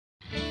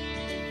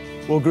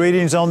Well,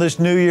 greetings on this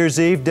New Year's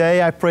Eve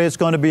day. I pray it's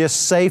going to be a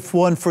safe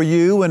one for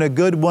you and a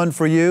good one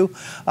for you.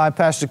 I'm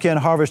Pastor Ken,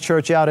 Harvest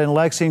Church out in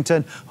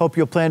Lexington. Hope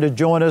you'll plan to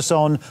join us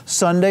on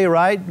Sunday,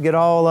 right? Get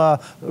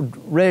all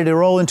ready to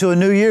roll into a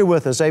new year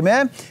with us.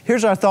 Amen?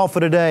 Here's our thought for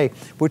today.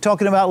 We're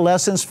talking about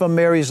lessons from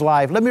Mary's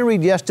life. Let me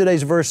read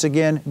yesterday's verse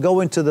again.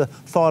 Go into the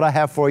thought I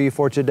have for you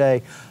for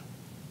today.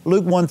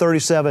 Luke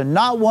 1:37,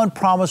 not one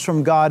promise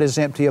from God is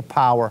empty of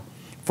power,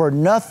 for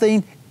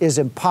nothing is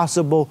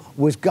impossible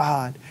with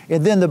God.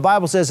 And then the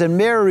Bible says, and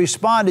Mary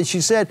responded, she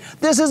said,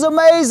 this is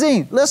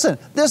amazing. Listen,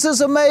 this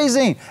is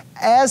amazing.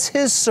 As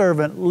His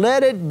servant,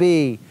 let it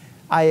be.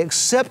 I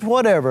accept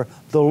whatever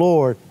the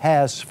Lord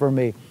has for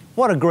me.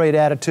 What a great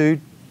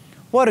attitude.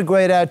 What a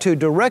great attitude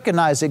to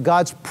recognize that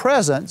God's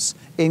presence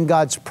in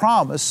God's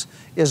promise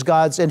is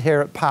God's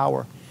inherent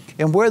power.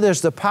 And where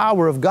there's the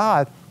power of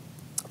God,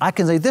 I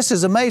can say, this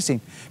is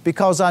amazing,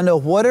 because I know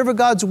whatever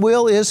God's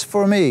will is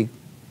for me,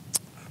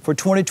 for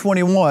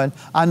 2021,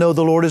 I know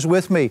the Lord is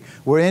with me.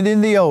 We're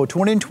ending the old.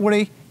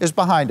 2020 is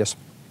behind us.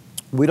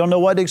 We don't know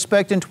what to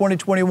expect in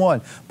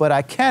 2021, but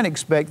I can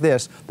expect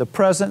this, the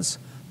presence,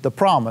 the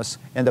promise,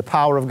 and the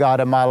power of God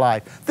in my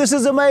life. This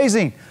is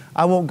amazing.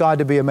 I want God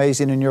to be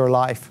amazing in your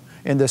life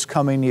in this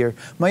coming year.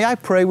 May I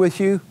pray with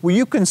you? Will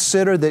you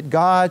consider that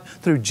God,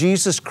 through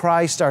Jesus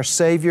Christ, our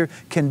Savior,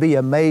 can be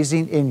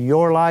amazing in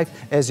your life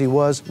as He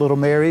was little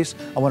Mary's?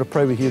 I want to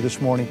pray with you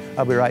this morning.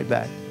 I'll be right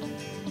back.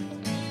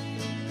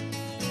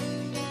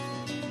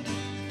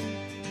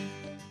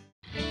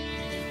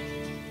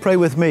 Pray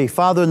with me.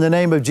 Father, in the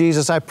name of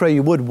Jesus, I pray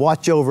you would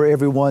watch over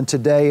everyone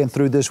today and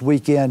through this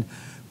weekend.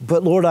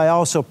 But Lord, I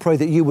also pray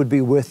that you would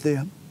be with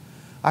them.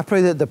 I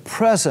pray that the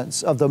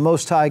presence of the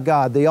Most High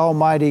God, the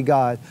Almighty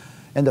God,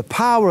 and the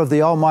power of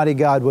the Almighty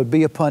God would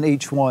be upon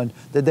each one,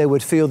 that they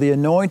would feel the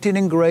anointing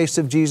and grace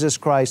of Jesus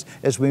Christ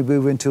as we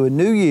move into a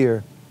new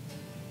year.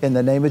 In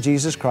the name of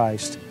Jesus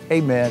Christ,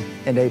 amen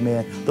and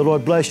amen. The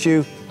Lord bless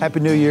you.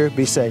 Happy New Year.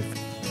 Be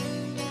safe.